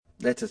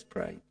Let us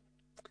pray.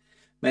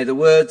 May the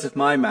words of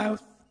my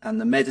mouth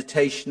and the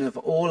meditation of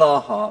all our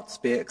hearts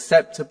be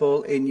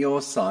acceptable in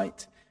your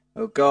sight,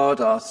 O God,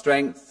 our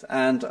strength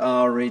and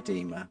our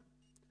Redeemer.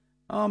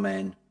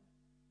 Amen.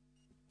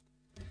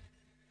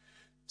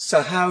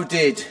 So how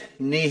did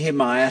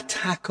Nehemiah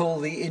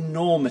tackle the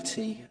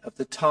enormity of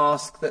the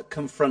task that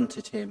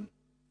confronted him?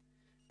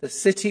 The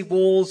city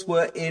walls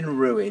were in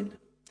ruin.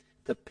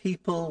 The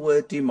people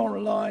were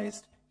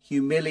demoralized,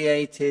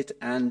 humiliated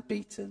and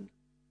beaten.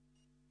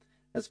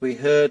 As we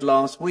heard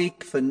last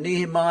week, for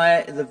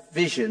Nehemiah,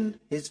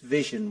 his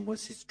vision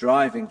was his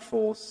driving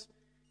force.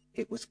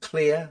 It was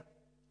clear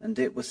and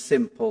it was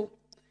simple.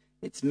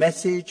 Its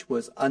message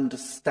was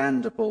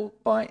understandable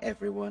by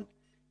everyone.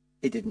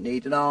 It didn't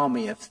need an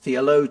army of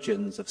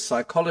theologians, of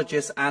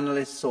psychologists,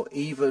 analysts, or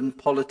even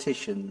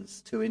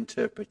politicians to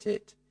interpret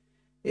it.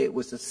 It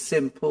was a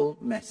simple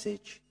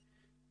message.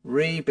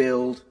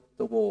 Rebuild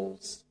the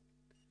walls.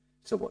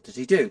 So what did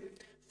he do?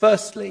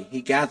 Firstly,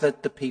 he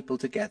gathered the people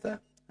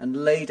together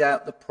and laid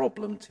out the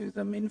problem to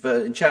them.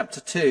 In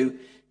chapter 2,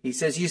 he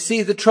says, "You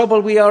see the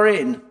trouble we are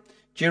in.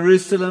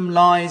 Jerusalem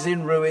lies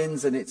in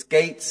ruins and its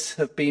gates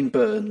have been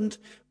burned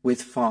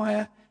with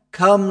fire.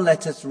 Come,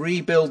 let us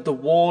rebuild the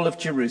wall of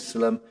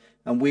Jerusalem,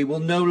 and we will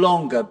no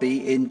longer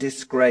be in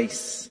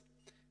disgrace."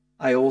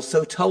 I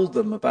also told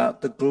them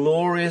about the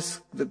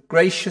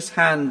gracious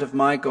hand of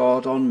my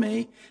God on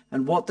me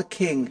and what the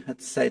king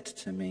had said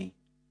to me.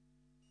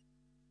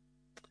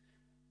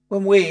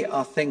 When we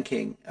are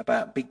thinking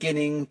about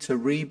beginning to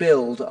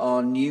rebuild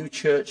our new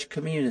church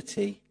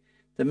community,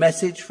 the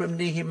message from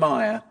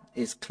Nehemiah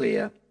is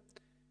clear.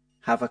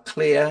 Have a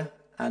clear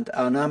and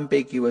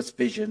unambiguous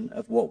vision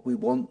of what we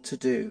want to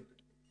do.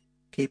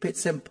 Keep it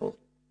simple.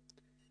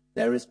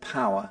 There is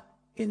power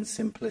in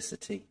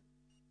simplicity.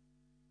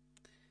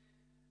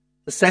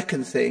 The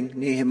second thing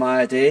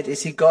Nehemiah did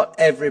is he got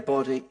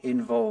everybody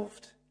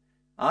involved.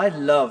 I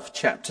love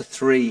chapter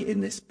 3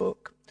 in this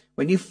book.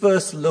 When you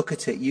first look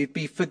at it, you'd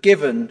be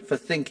forgiven for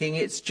thinking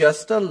it's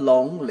just a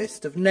long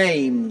list of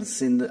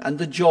names and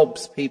the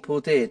jobs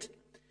people did.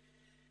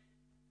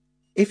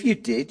 If you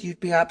did, you'd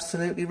be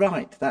absolutely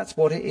right. That's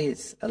what it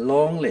is, a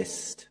long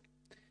list.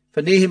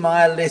 For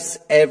Nehemiah lists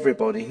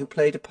everybody who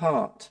played a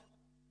part.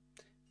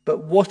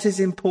 But what is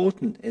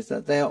important is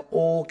that they are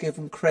all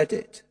given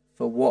credit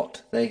for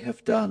what they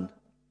have done.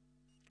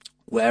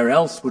 Where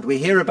else would we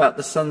hear about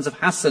the sons of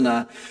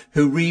Hassenaah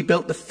who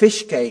rebuilt the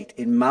fish gate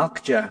in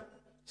Malchijah?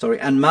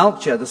 And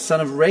Malchijah, the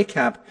son of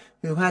Rechab,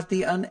 who had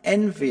the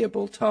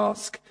unenviable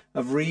task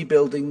of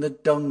rebuilding the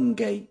dung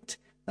gate.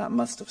 That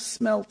must have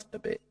smelt a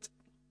bit.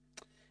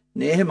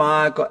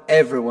 Nehemiah got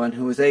everyone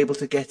who was able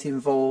to get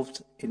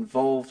involved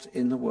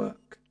in the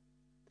work.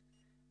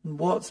 And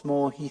what's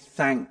more, he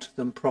thanked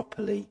them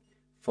properly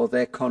for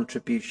their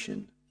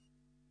contribution.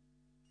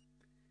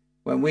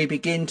 When we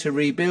begin to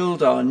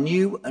rebuild our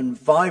new and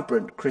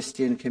vibrant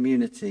Christian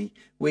community,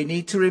 we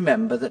need to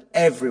remember that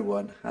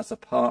everyone has a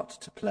part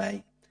to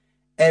play.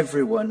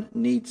 Everyone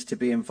needs to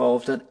be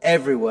involved and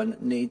everyone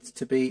needs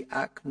to be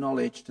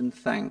acknowledged and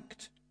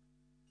thanked.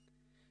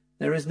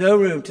 There is no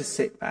room to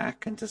sit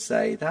back and to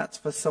say, that's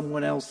for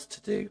someone else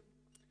to do.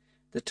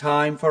 The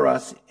time for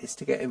us is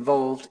to get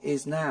involved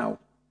is now.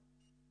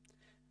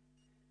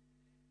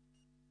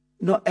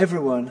 Not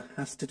everyone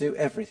has to do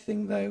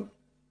everything, though.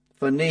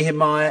 For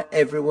Nehemiah,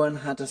 everyone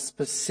had a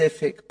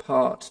specific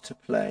part to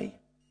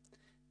play.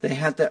 They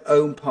had their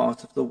own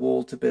part of the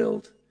wall to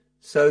build.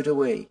 So do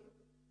we.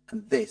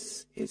 And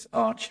this is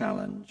our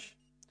challenge.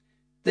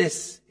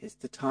 This is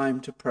the time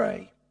to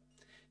pray,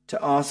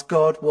 to ask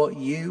God what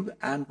you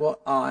and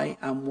what I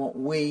and what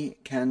we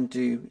can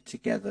do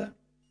together.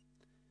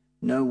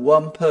 No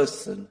one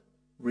person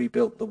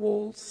rebuilt the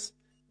walls.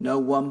 No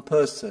one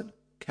person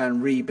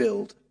can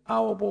rebuild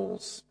our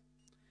walls.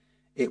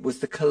 It was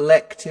the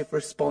collective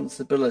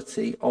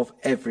responsibility of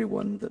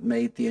everyone that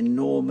made the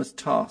enormous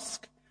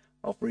task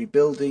of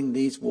rebuilding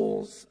these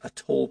walls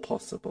at all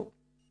possible.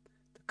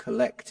 The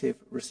collective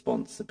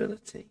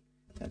responsibility.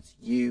 That's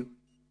you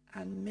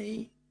and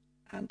me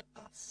and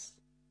us.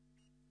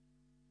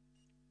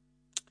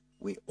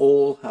 We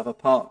all have a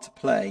part to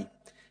play,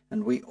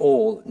 and we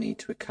all need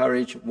to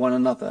encourage one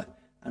another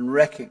and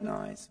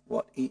recognize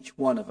what each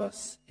one of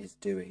us is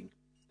doing.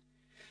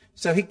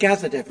 So he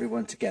gathered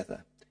everyone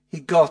together. He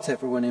got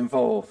everyone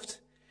involved.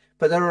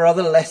 But there are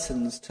other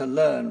lessons to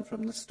learn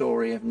from the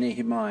story of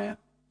Nehemiah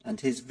and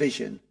his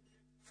vision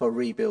for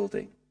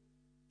rebuilding.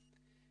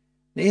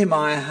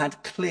 Nehemiah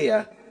had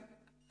clear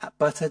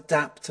but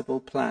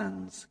adaptable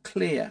plans.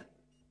 Clear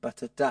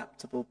but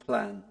adaptable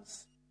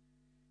plans.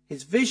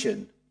 His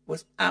vision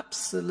was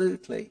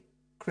absolutely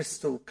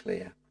crystal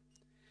clear.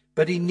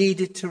 But he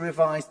needed to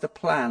revise the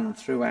plan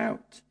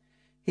throughout.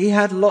 He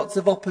had lots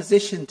of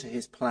opposition to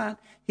his plan.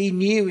 He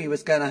knew he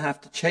was going to have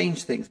to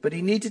change things, but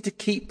he needed to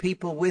keep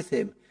people with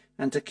him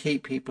and to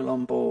keep people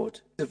on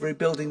board. Of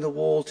rebuilding the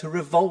wall to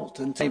revolt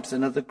and tribes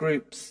and other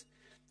groups.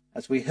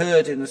 As we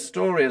heard in the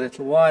story a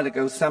little while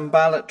ago,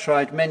 Sanballat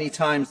tried many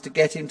times to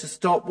get him to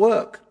stop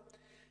work.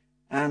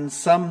 And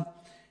some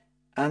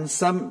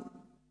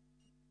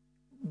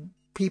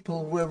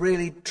people were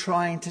really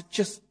trying to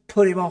just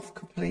put him off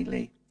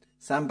completely.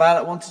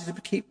 Sanballat wanted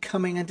to keep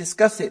coming and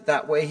discuss it.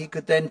 That way he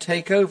could then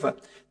take over.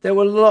 There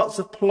were lots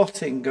of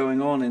plotting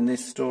going on in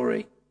this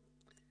story.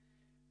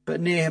 But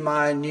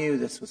Nehemiah knew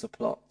this was a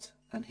plot,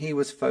 and he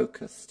was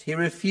focused. He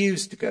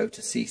refused to go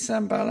to see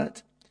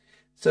Sanballat.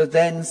 So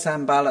then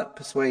Sanballat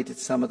persuaded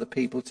some of the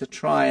people to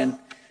try and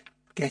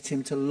get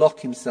him to lock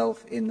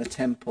himself in the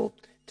temple,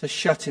 to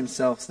shut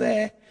himself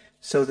there,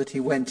 so that he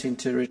went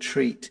into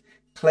retreat,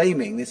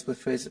 claiming this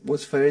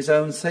was for his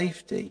own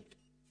safety.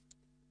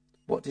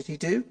 What did he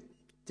do?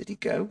 Did he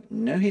go?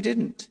 No, he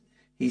didn't.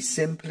 He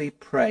simply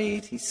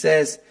prayed. He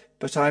says,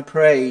 "But I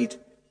prayed,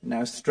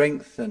 now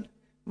strengthen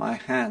my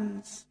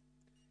hands."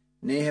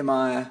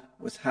 Nehemiah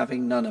was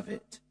having none of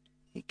it.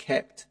 He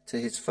kept to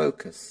his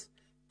focus,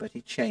 but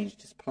he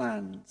changed his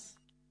plans.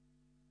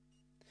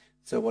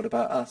 So what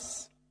about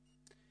us?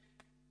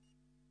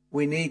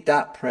 We need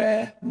that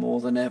prayer more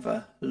than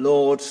ever.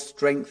 Lord,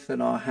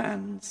 strengthen our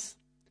hands.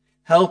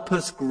 Help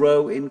us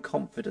grow in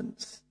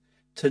confidence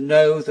to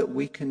know that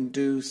we can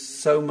do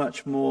so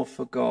much more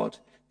for God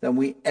than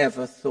we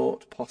ever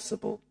thought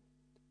possible.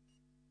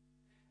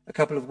 A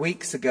couple of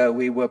weeks ago,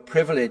 we were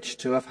privileged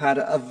to have had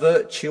a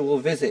virtual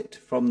visit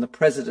from the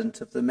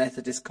president of the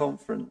Methodist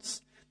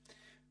Conference.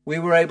 We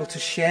were able to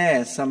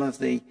share some of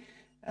the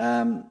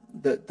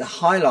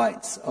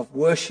highlights of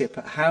worship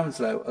at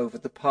Hounslow over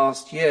the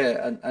past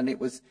year, and it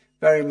was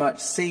very much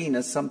seen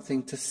as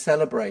something to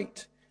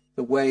celebrate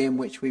the way in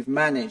which we've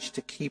managed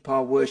to keep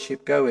our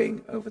worship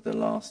going over the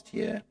last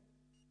year.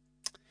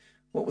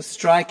 What was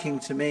striking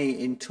to me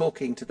in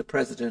talking to the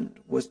president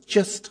was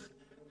just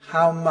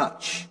how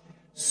much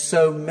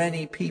so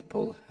many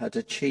people had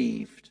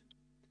achieved,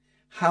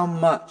 how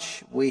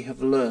much we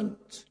have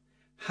learnt,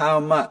 how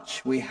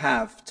much we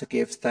have to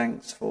give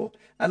thanks for.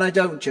 And I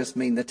don't just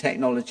mean the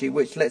technology,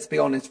 which, let's be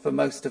honest, for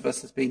most of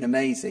us has been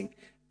amazing,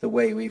 the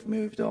way we've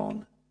moved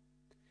on.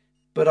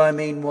 But I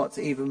mean what's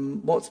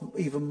even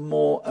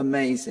more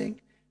amazing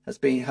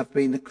have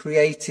been the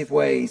creative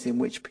ways in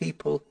which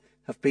people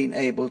have been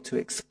able to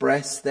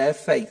express their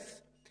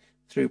faith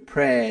through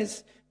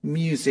prayers,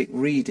 music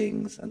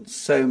readings, and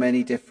so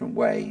many different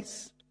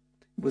ways.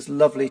 It was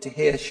lovely to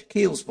hear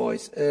Shaquille's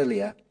voice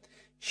earlier,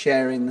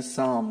 sharing the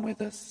psalm with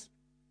us.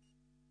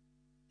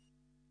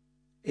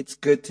 It's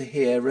good to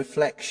hear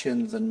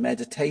reflections and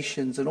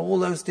meditations and all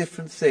those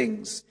different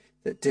things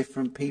that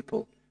different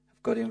people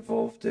have got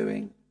involved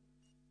doing.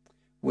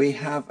 We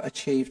have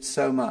achieved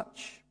so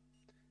much.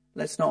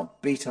 Let's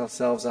not beat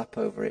ourselves up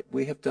over it.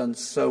 We have done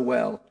so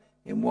well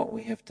in what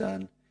we have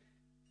done.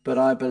 But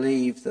I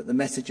believe that the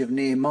message of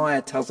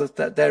Nehemiah tells us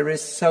that there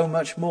is so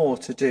much more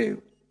to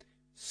do.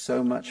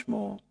 So much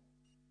more.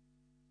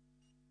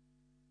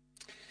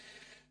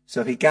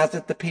 So he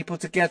gathered the people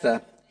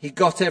together. He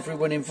got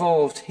everyone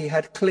involved. He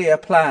had clear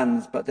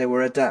plans, but they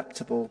were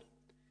adaptable.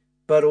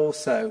 But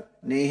also,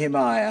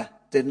 Nehemiah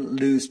didn't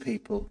lose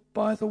people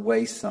by the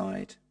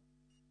wayside.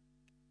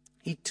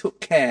 He took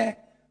care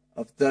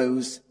of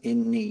those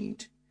in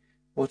need,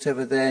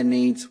 whatever their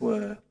needs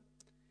were.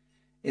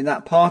 In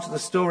that part of the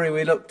story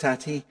we looked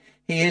at, he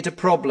hit a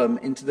problem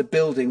into the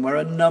building where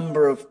a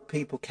number of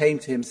people came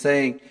to him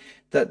saying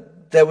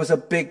that there was a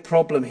big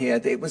problem here,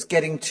 that it was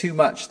getting too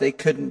much, they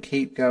couldn't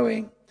keep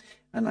going.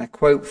 And I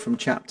quote from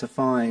chapter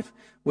 5,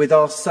 "With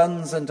our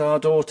sons and our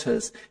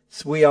daughters,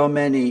 we are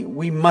many,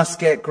 we must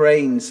get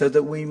grain so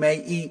that we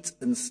may eat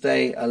and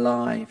stay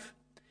alive."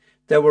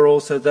 There were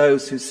also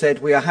those who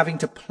said, "We are having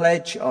to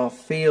pledge our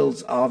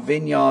fields, our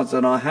vineyards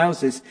and our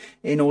houses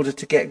in order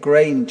to get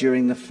grain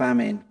during the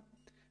famine."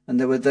 And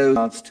there were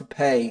those to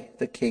pay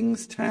the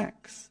king's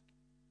tax.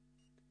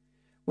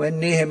 When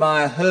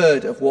Nehemiah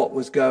heard of what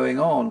was going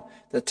on,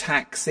 the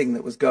taxing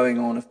that was going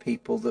on of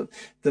people,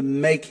 the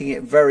making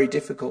it very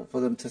difficult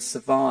for them to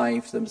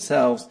survive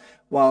themselves,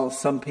 while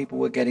some people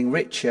were getting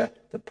richer,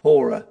 the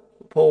poor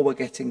were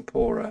getting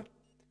poorer.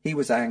 He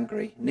was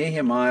angry.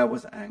 Nehemiah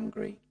was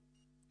angry.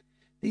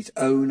 These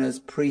owners,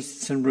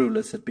 priests and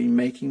rulers had been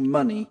making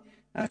money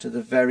out of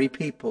the very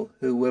people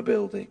who were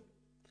building.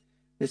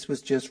 This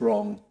was just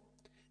wrong.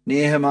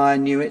 Nehemiah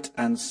knew it,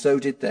 and so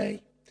did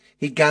they.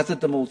 He gathered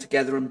them all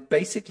together and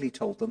basically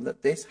told them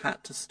that this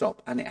had to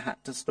stop, and it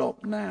had to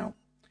stop now.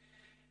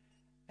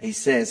 He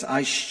says,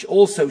 "I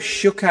also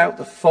shook out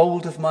the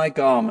fold of my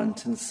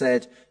garment and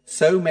said,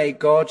 'So may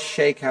God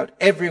shake out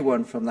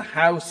everyone from the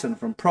house and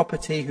from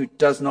property who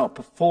does not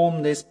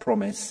perform this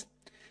promise.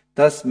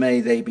 Thus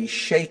may they be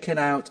shaken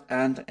out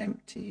and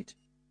emptied.'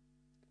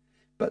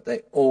 But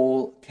they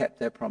all kept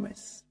their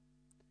promise.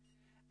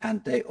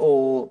 And they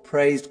all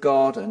praised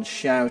God and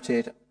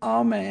shouted,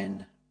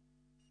 'Amen.'"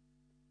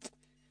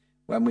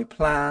 When we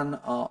plan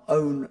our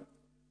own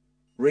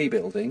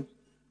rebuilding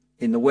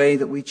in the way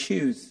that we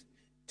choose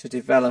to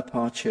develop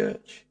our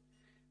church,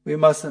 we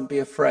mustn't be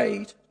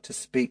afraid to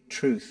speak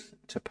truth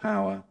to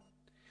power.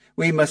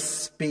 We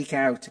must speak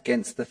out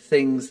against the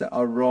things that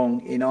are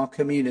wrong in our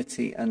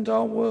community and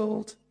our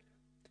world.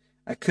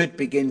 I could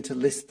begin to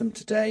list them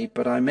today,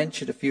 but I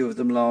mentioned a few of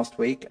them last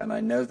week, and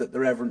I know that the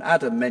Reverend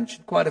Adam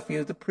mentioned quite a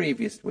few the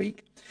previous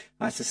week.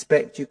 I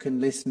suspect you can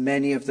list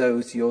many of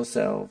those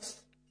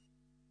yourselves.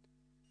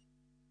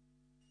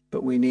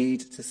 But we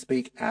need to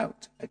speak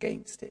out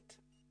against it.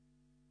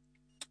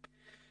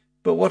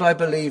 But what I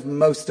believe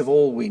most of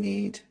all we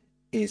need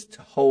is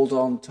to hold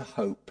on to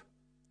hope.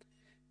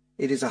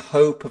 It is a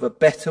hope of a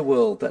better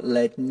world that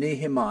led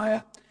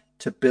Nehemiah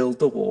to build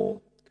the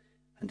wall,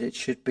 and it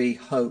should be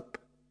hope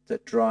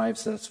that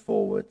drives us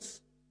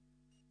forwards.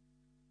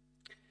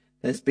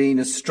 There's been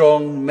a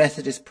strong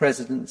Methodist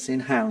presence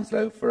in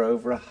Hounslow for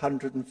over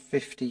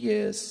 150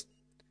 years.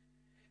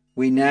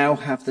 We now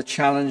have the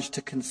challenge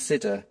to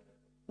consider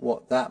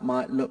what that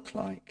might look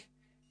like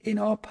in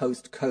our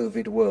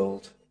post-COVID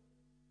world.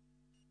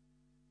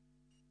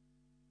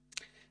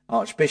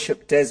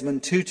 Archbishop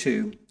Desmond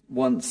Tutu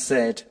once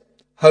said,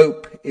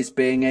 "Hope is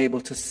being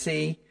able to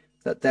see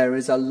that there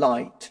is a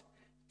light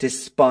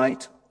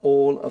despite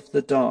all of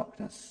the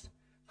darkness.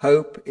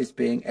 Hope is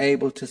being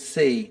able to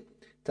see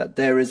that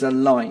there is a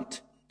light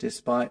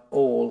despite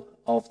all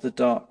of the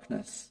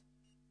darkness."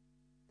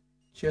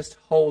 Just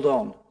hold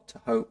on to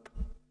hope.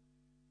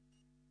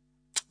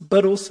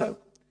 But also,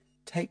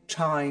 take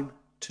time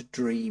to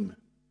dream.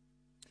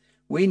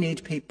 We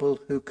need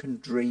people who can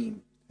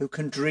dream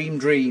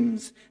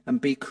dreams and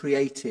be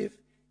creative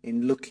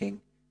in looking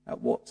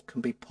at what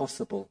can be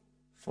possible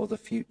for the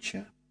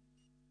future.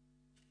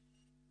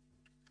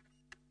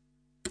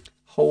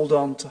 Hold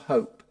on to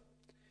hope,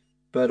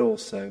 but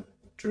also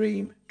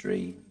dream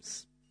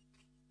dreams.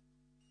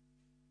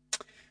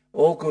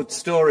 All good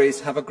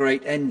stories have a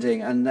great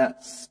ending, and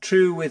that's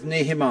true with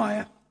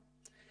Nehemiah.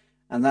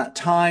 And that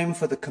time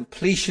for the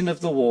completion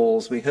of the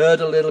walls, we heard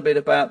a little bit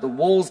about the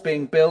walls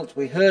being built,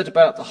 we heard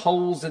about the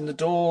holes in the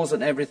doors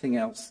and everything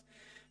else.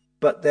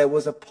 But there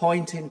was a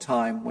point in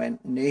time when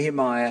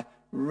Nehemiah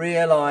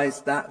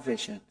realized that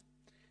vision,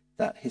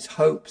 that his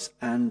hopes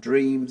and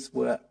dreams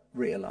were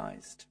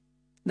realized.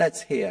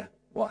 Let's hear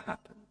what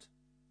happened.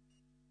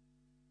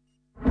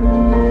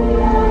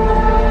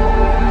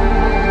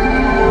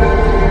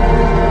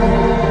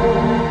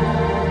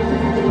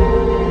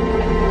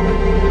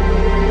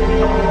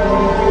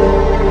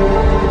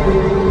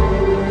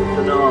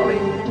 Finale.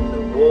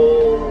 The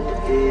wall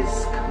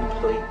is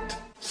complete.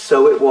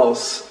 So it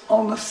was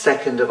on the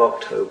 2nd of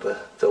October.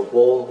 The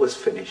wall was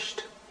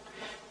finished,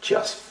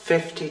 just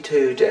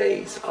 52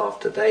 days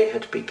after they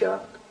had begun.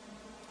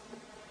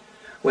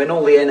 When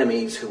all the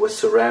enemies who were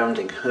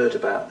surrounding heard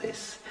about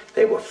this,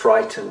 they were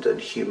frightened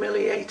and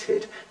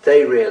humiliated.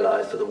 They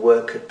realized that the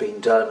work had been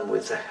done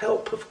with the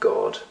help of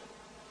God.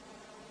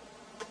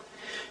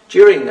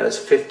 During those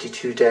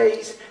 52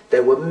 days,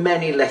 there were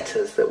many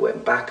letters that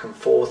went back and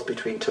forth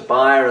between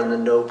Tobiah and the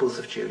nobles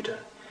of Judah.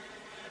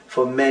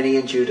 For many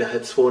in Judah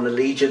had sworn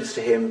allegiance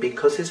to him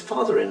because his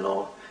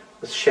father-in-law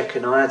was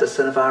Shechaniah the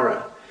son of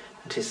Arah,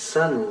 and his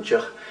son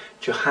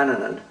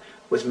Johanan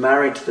was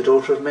married to the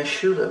daughter of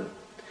Meshullam,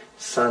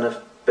 son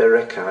of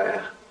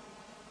Berechiah.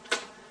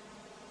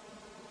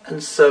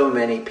 And so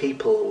many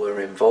people were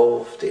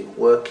involved in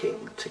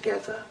working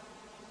together.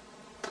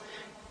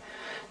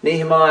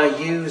 Nehemiah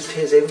used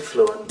his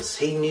influence.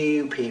 He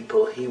knew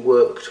people, he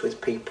worked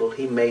with people,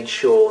 he made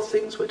sure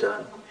things were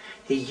done.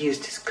 He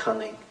used his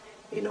cunning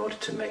in order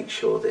to make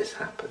sure this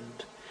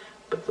happened.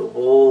 But the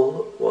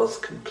wall was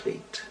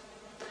complete.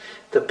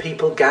 The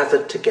people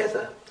gathered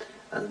together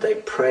and they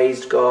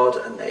praised God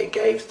and they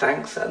gave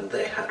thanks and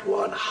they had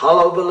one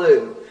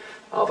hullabaloo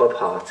of a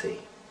party.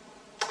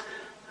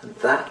 And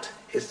that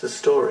is the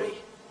story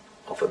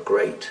of a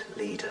great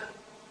leader.